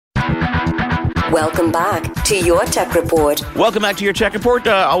Welcome back to Your Tech Report. Welcome back to Your Tech Report.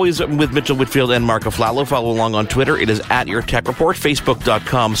 Always with Mitchell Whitfield and Marco Flalo. Follow along on Twitter. It is at Your Tech Report,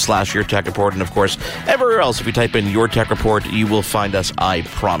 Facebook.com/Your Tech Report. And of course, everywhere else, if you type in Your Tech Report, you will find us, I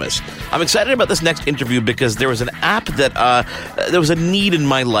promise. I'm excited about this next interview because there was an app that, there was a need in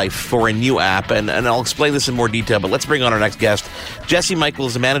my life for a new app. And I'll explain this in more detail, but let's bring on our next guest. Jesse Michael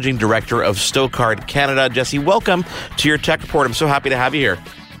is the Managing Director of Stocard Canada. Jesse, welcome to Your Tech Report. I'm so happy to have you here.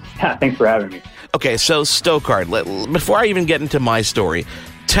 Yeah, thanks for having me. Okay, so Stocard, before I even get into my story,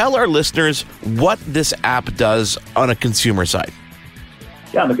 tell our listeners what this app does on a consumer side.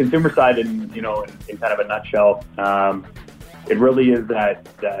 Yeah, on the consumer side, in kind of a nutshell, it really is that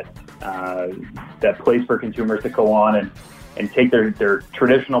place for consumers to go on and take their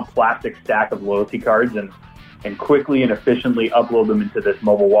traditional plastic stack of loyalty cards and quickly and efficiently upload them into this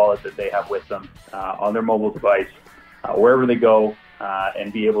mobile wallet that they have with them on their mobile device, wherever they go,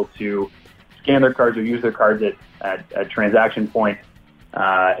 and be able to scan their cards or use their cards at transaction point,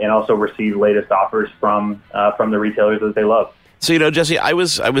 and also receive latest offers from the retailers that they love. So, Jesse, I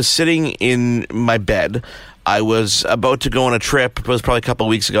was sitting in my bed. I was about to go on a trip. It was probably a couple of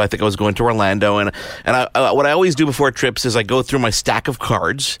weeks ago. I think I was going to Orlando, and what I always do before trips is I go through my stack of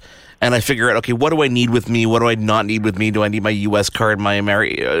cards. And I figure out, okay, what do I need with me? What do I not need with me? Do I need my U.S. card,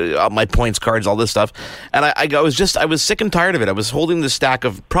 my points cards, all this stuff? And I was sick and tired of it. I was holding this stack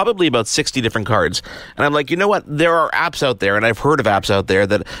of probably about 60 different cards. And I'm like, you know what? There are apps out there, and I've heard of apps out there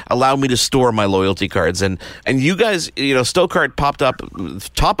that allow me to store my loyalty cards. And you guys, Stocard popped up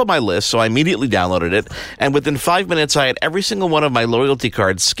top of my list, so I immediately downloaded it. And within 5 minutes, I had every single one of my loyalty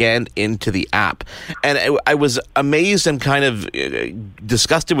cards scanned into the app. And I was amazed and kind of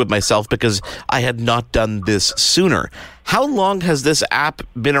disgusted with myself because I had not done this sooner. How long has this app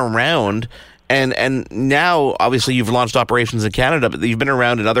been around? And now, obviously, you've launched operations in Canada, but you've been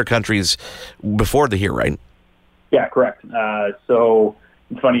around in other countries before here, right? Yeah, correct. So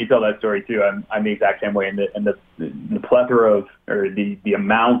it's funny you tell that story too. I'm the exact same way. And the plethora of, or the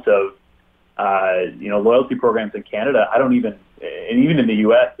amount of loyalty programs in Canada, and even in the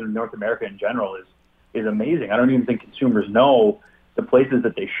U.S. and North America in general is amazing. I don't even think consumers know the places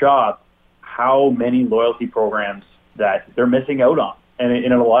that they shop, how many loyalty programs that they're missing out on. And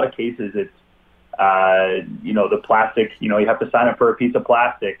in a lot of cases, it's, the plastic, you have to sign up for a piece of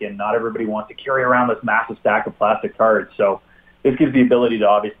plastic, and not everybody wants to carry around this massive stack of plastic cards. So this gives the ability to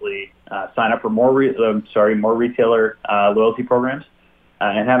obviously sign up for more retailer loyalty programs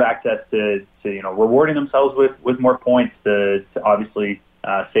and have access to rewarding themselves with more points to obviously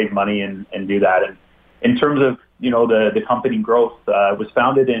save money and do that. And in terms of, the company growth, was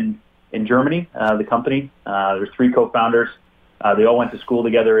founded in Germany, the company. There's 3 co-founders. They all went to school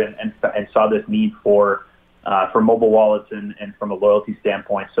together and saw this need for mobile wallets and from a loyalty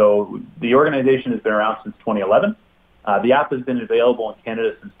standpoint. So the organization has been around since 2011. The app has been available in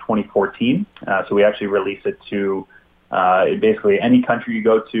Canada since 2014. So we actually released it to basically any country you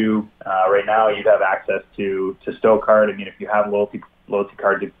go to right now. You'd have access to Stocard. I mean, if you have loyalty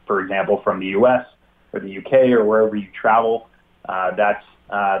cards, for example, from the U.S. or the UK or wherever you travel, that's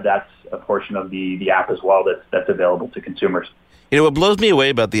a portion of the app as well that's available to consumers. What blows me away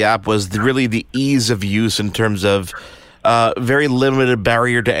about the app was really the ease of use in terms of very limited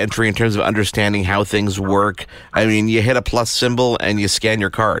barrier to entry in terms of understanding how things work. I mean, you hit a plus symbol and you scan your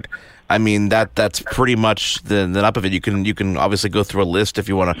card. I mean, that's pretty much the nut of it. You can obviously go through a list if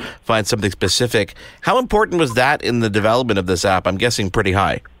you want to find something specific. How important was that in the development of this app? I'm guessing pretty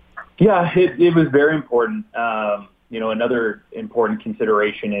high. Yeah, it was very important. Another important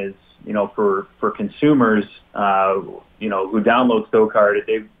consideration is, for consumers, who download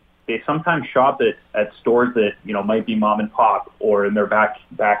Stocard, they sometimes shop at stores that, might be mom and pop or in their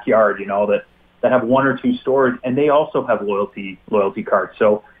backyard, that have 1 or 2 stores, and they also have loyalty cards.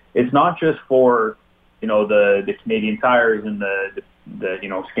 So it's not just for, the Canadian Tires and the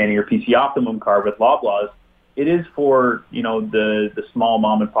scanning your PC Optimum card with Loblaws. It is for, the small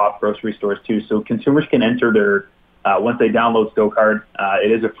mom and pop grocery stores too. So consumers can enter their, once they download Stocard,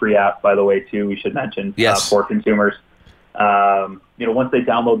 it is a free app, by the way, too, we should mention, yes, for consumers. Once they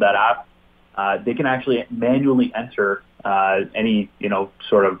download that app, they can actually manually enter any,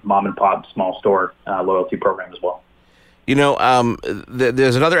 sort of mom and pop small store loyalty program as well.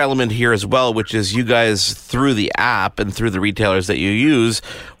 There's another element here as well, which is you guys, through the app and through the retailers that you use,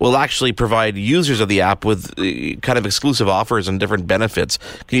 will actually provide users of the app with kind of exclusive offers and different benefits.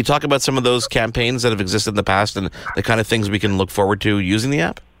 Can you talk about some of those campaigns that have existed in the past and the kind of things we can look forward to using the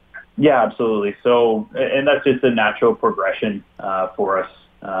app? Yeah, absolutely. So, and that's just a natural progression for us,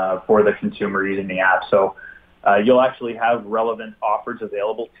 for the consumer using the app. So, you'll actually have relevant offers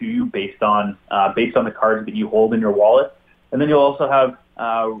available to you based on the cards that you hold in your wallet. And then you'll also have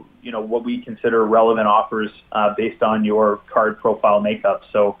what we consider relevant offers based on your card profile makeup.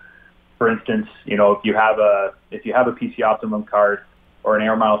 So, for instance, if you have a PC Optimum card or an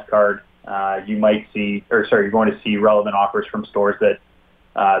Air Miles card, you're going to see relevant offers from stores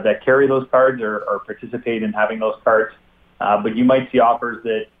that carry those cards or participate in having those cards. But you might see offers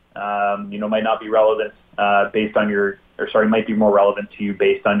that might not be relevant might be more relevant to you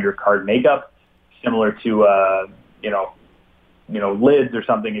based on your card makeup, similar to lids or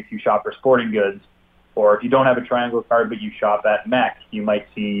something. If you shop for sporting goods, or if you don't have a Triangle card but you shop at MEC, you might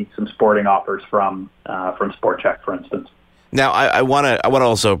see some sporting offers from SportCheck, for instance. Now, I want to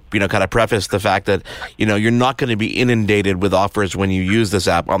also, kind of preface the fact that, you're not going to be inundated with offers when you use this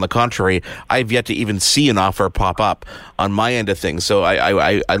app. On the contrary, I've yet to even see an offer pop up on my end of things. So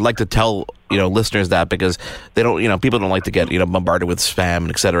I'd like to tell, listeners that, because they don't, people don't like to get, bombarded with spam,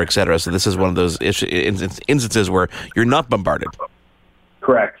 et cetera, et cetera. So this is one of those instances where you're not bombarded.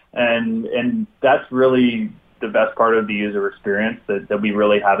 Correct. And that's really the best part of the user experience that we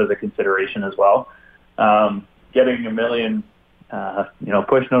really have as a consideration as well. Getting a million,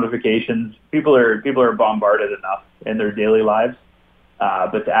 push notifications. People are bombarded enough in their daily lives,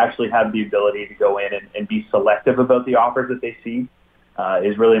 but to actually have the ability to go in and be selective about the offers that they see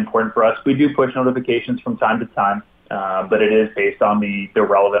is really important for us. We do push notifications from time to time, but it is based on the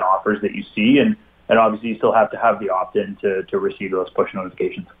relevant offers that you see, and obviously you still have to have the opt-in to receive those push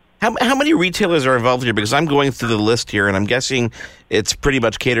notifications. How many retailers are involved here? Because I'm going through the list here, and I'm guessing it's pretty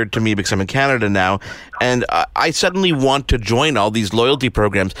much catered to me because I'm in Canada now, and I suddenly want to join all these loyalty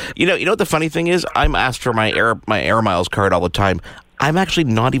programs. You know what the funny thing is? I'm asked for my Air Miles card all the time. I'm actually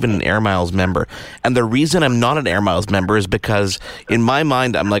not even an Air Miles member. And the reason I'm not an Air Miles member is because in my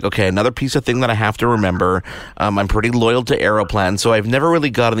mind, I'm like, okay, another piece of thing that I have to remember. I'm pretty loyal to Aeroplan, so I've never really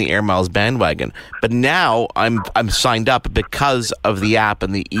got on the Air Miles bandwagon. But now I'm signed up because of the app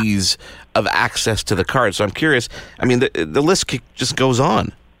and the ease of access to the card. So I'm curious. I mean, the list just goes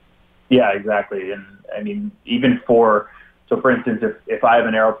on. Yeah, exactly. And I mean, for instance, if I have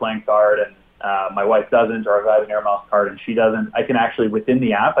an Aeroplan card and my wife doesn't, or if I have an Air Miles card and she doesn't, I can actually, within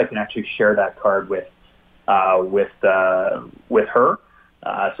the app, share that card with her,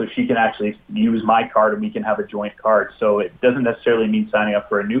 so she can actually use my card and we can have a joint card. So it doesn't necessarily mean signing up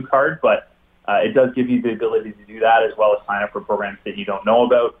for a new card, but it does give you the ability to do that, as well as sign up for programs that you don't know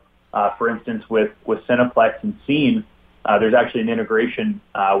about. For instance, with Cineplex and Scene, there's actually an integration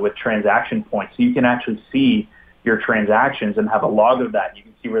with transaction points, so you can actually see your transactions and have a log of that. You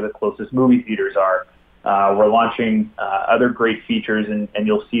can see where the closest movie theaters are. We're launching other great features, and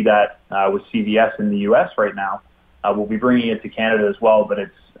you'll see that with CVS in the U.S. right now. We'll be bringing it to Canada as well, but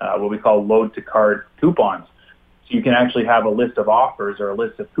it's what we call load to card coupons. So you can actually have a list of offers or a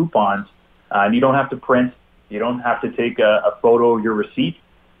list of coupons, and you don't have to print. You don't have to take a photo of your receipt.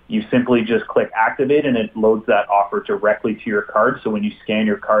 You simply just click activate, and it loads that offer directly to your card. So when you scan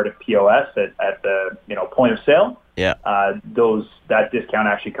your card at POS at the point of sale, that discount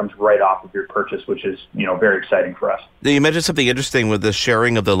actually comes right off of your purchase, which is very exciting for us. You mentioned something interesting with the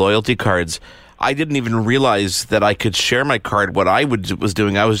sharing of the loyalty cards. I didn't even realize that I could share my card. What I was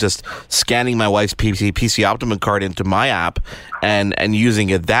doing, I was just scanning my wife's PC Optimum card into my app and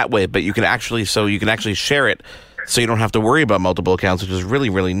using it that way. But you can actually share it, so you don't have to worry about multiple accounts, which is really,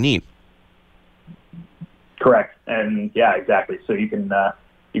 really neat. Correct, and yeah, exactly. So you can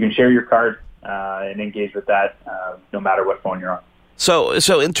share your card and engage with that no matter what phone you're on.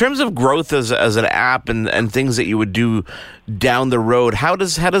 So in terms of growth as an app and things that you would do down the road, how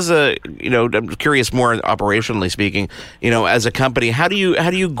does I'm curious more operationally speaking, as a company, how do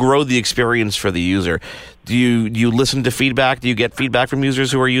you grow the experience for the user? Do you listen to feedback? Do you get feedback from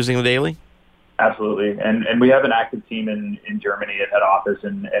users who are using it daily? Absolutely, and we have an active team in Germany at head office,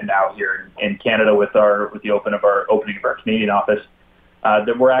 and now here in Canada with the opening of our Canadian office,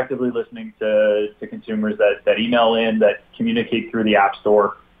 that we're actively listening to consumers that email in, that communicate through the App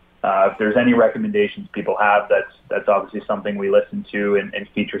Store. If there's any recommendations people have, that's obviously something we listen to, and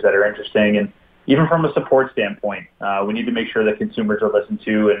features that are interesting. And even from a support standpoint, we need to make sure that consumers are listened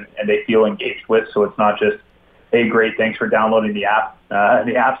to and they feel engaged with. So it's not just, hey, great, thanks for downloading the app in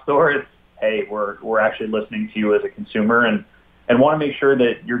the App Store. It's, hey, we're actually listening to you as a consumer and want to make sure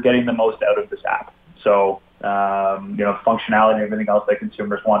that you're getting the most out of this app. So, functionality and everything else that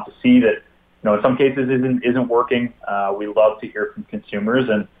consumers want to see that, in some cases isn't working. We love to hear from consumers.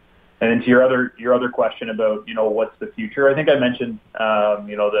 And then to your other question about, what's the future? I think I mentioned,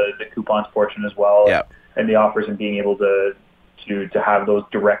 the coupons portion as well. Yeah. And the offers and being able to have those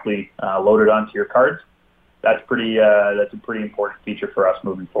directly loaded onto your cards. that's a pretty important feature for us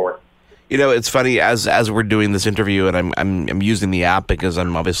moving forward. You know, it's funny as we're doing this interview, and I'm using the app because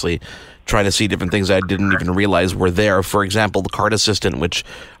I'm obviously trying to see different things I didn't even realize were there. For example, the Card Assistant, which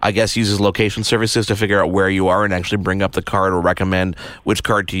I guess uses location services to figure out where you are and actually bring up the card or recommend which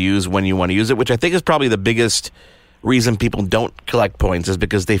card to use when you want to use it, which I think is probably the biggest reason people don't collect points, is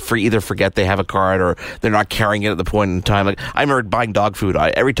because they either forget they have a card or they're not carrying it at the point in time. Like, I remember buying dog food.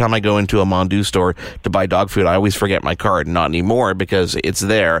 Every time I go into a Mondu store to buy dog food, I always forget my card. Not anymore, because it's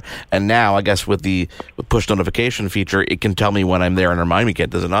there. And now, I guess with the push notification feature, it can tell me when I'm there and remind me,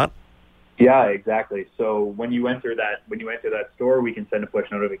 does it not? Yeah, exactly. So when you enter that store, we can send a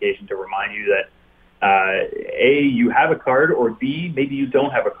push notification to remind you that A, you have a card, or B, maybe you don't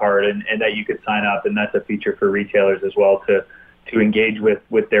have a card, and that you could sign up. And that's a feature for retailers as well to engage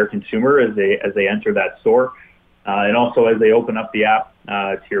with their consumer as they enter that store, and also as they open up the app.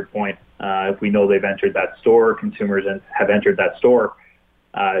 To your point, if we know they've entered that store, consumers have entered that store,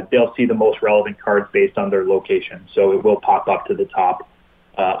 they'll see the most relevant cards based on their location. So it will pop up to the top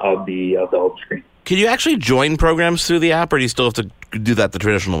of the home screen. Can you actually join programs through the app, or do you still have to do that the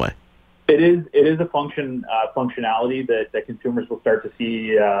traditional way? It is a functionality that consumers will start to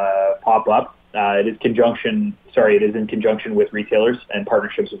see pop up. It is in conjunction with retailers and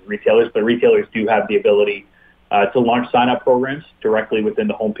partnerships with retailers, but retailers do have the ability to launch sign-up programs directly within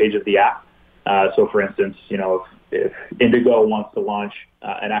the homepage of the app. So, for instance, if Indigo wants to launch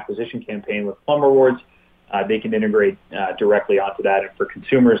an acquisition campaign with Plum Rewards, they can integrate directly onto that, and for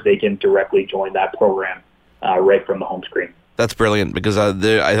consumers, they can directly join that program right from the home screen. That's brilliant, because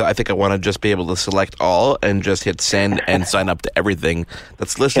I think I want to just be able to select all and just hit send and sign up to everything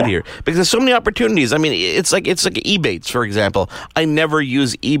that's listed here, because there's so many opportunities. I mean, it's like Ebates, for example. I never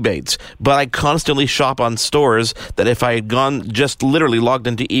use Ebates, but I constantly shop on stores that if I had just literally logged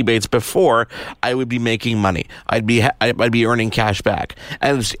into Ebates before, I would be making money. I'd be earning cash back,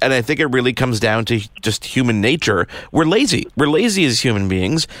 and I think it really comes down to just human nature. We're lazy. We're lazy as human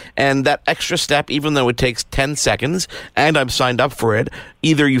beings, and that extra step, even though it takes 10 seconds, and I'm signed up for it,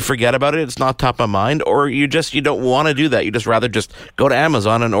 either you forget about it, it's not top of mind, or you don't want to do that. You just rather just go to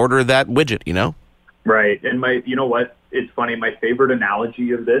Amazon and order that widget, Right. And you know what? It's funny. My favorite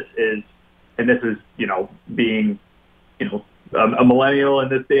analogy of this is, and this is, being, a millennial in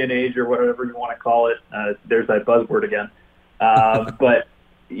this day and age, or whatever you want to call it. There's that buzzword again. But,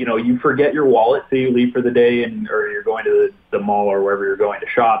 you forget your wallet, say you leave for the day or you're going to the mall or wherever you're going to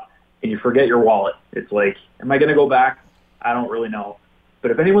shop, and you forget your wallet. It's like, am I going to go back? I don't really know. But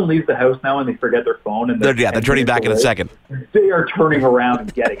if anyone leaves the house now and they forget their phone, and they're turning back in a second. They are turning around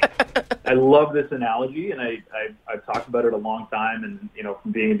and getting it. I love this analogy, and I've talked about it a long time. And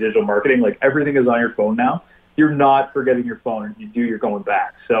from being in digital marketing, like, everything is on your phone now. You're not forgetting your phone, and you're going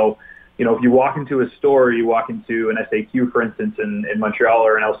back. So, if you walk into a store, you walk into an SAQ, for instance, in Montreal,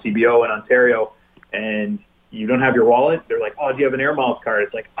 or an LCBO in Ontario, and you don't have your wallet. They're like, "Oh, do you have an Air Miles card?"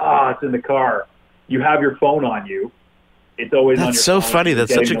 It's like, it's in the car. You have your phone on you. It's always on your phone. That's so funny.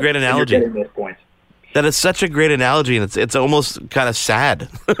 That's such a great analogy. That is such a great analogy, and it's almost kind of sad.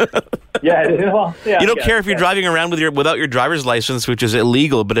 Yeah, you don't care if you're driving around without your driver's license, which is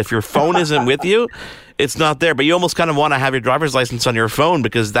illegal, but if your phone isn't with you, it's not there. But you almost kind of want to have your driver's license on your phone,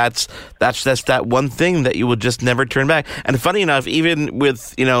 because that's that one thing that you will just never turn back. And funny enough, even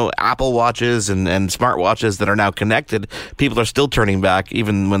with Apple Watches and smartwatches that are now connected, people are still turning back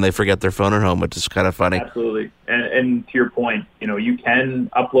even when they forget their phone at home, which is kind of funny. Absolutely. And to your point, you can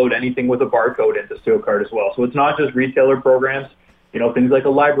upload anything with a barcode into Stocard as well. So it's not just retailer programs. Things like a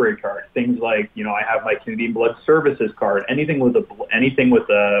library card, things like, I have my Canadian Blood Services card, anything with a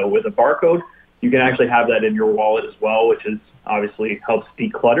barcode, you can actually have that in your wallet as well, which is obviously helps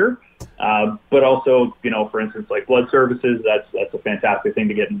declutter. But also, for instance, like Blood Services, that's a fantastic thing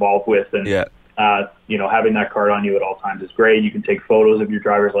to get involved with. And, having that card on you at all times is great. You can take photos of your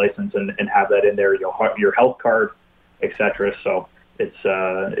driver's license and have that in there, your health card, etc. So it's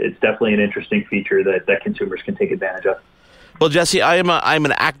definitely an interesting feature that consumers can take advantage of. Well, Jesse, I'm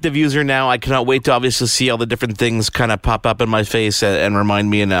an active user now. I cannot wait to obviously see all the different things kind of pop up in my face and remind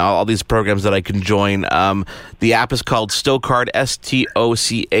me, and all these programs that I can join. The app is called Stocard,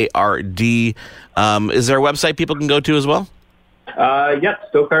 STOCARD. Is there a website people can go to as well?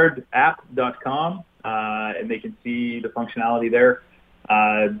 Yep, StoCardApp.com, and they can see the functionality there.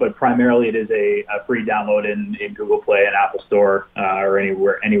 But primarily it is a free download in Google Play and Apple Store, or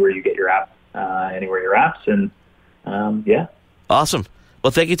anywhere you get your app, anywhere your apps. And Awesome.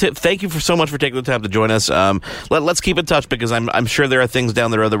 Well, thank you so much for taking the time to join us. Let's keep in touch, because I'm sure there are things down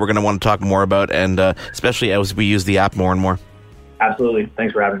the road that we're going to want to talk more about, and especially as we use the app more and more. Absolutely.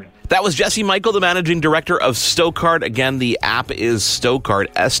 Thanks for having me. That was Jesse Michael, the managing director of Stocard. Again, the app is Stocard,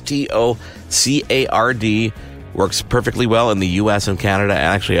 Stocard. Works perfectly well in the U.S. and Canada, and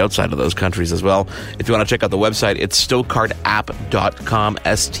actually outside of those countries as well. If you want to check out the website, it's stocardapp.com,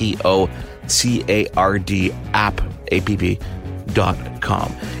 Stocard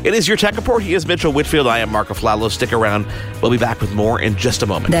app.com. It is your Tech Report. He is Mitchell Whitfield. I am Mark Aflalo. Stick around. We'll be back with more in just a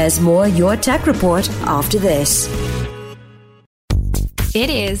moment. There's more Your Tech Report after this. It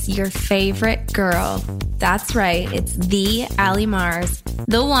is your favorite girl. That's right. It's the Allie Mars,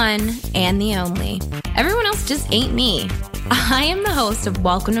 the one and the only. Everyone else just ain't me. I am the host of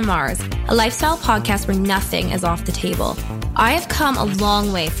Welcome to Mars, a lifestyle podcast where nothing is off the table. I have come a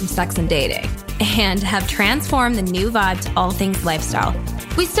long way from sex and dating and have transformed the new vibe to all things lifestyle.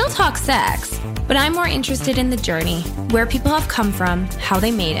 We still talk sex, but I'm more interested in the journey, where people have come from, how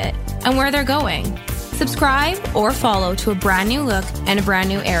they made it, and where they're going. Subscribe or follow to a brand new look and a brand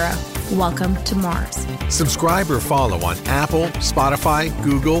new era. Welcome to Mars. Subscribe or follow on Apple, Spotify,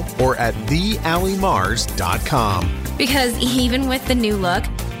 Google, or at thealliemars.com. Because even with the new look,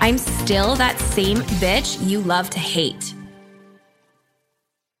 I'm still that same bitch you love to hate.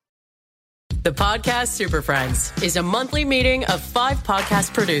 The Podcast Super Friends is a monthly meeting of 5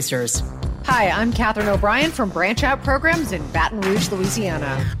 podcast producers. Hi, I'm Catherine O'Brien from Branch Out Programs in Baton Rouge,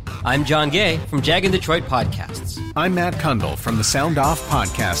 Louisiana. I'm John Gay from Jag and Detroit Podcasts. I'm Matt Kundle from the Sound Off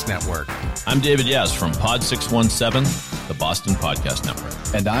Podcast Network. I'm David Yaz from Pod 617, the Boston Podcast Network.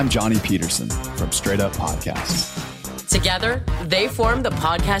 And I'm Johnny Peterson from Straight Up Podcasts. Together, they form the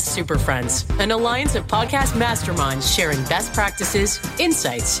Podcast Super Friends, an alliance of podcast masterminds sharing best practices,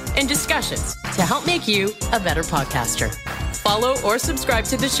 insights, and discussions to help make you a better podcaster. Follow or subscribe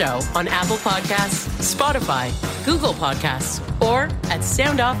to the show on Apple Podcasts, Spotify, Google Podcasts, or at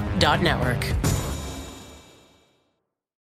soundoff.network.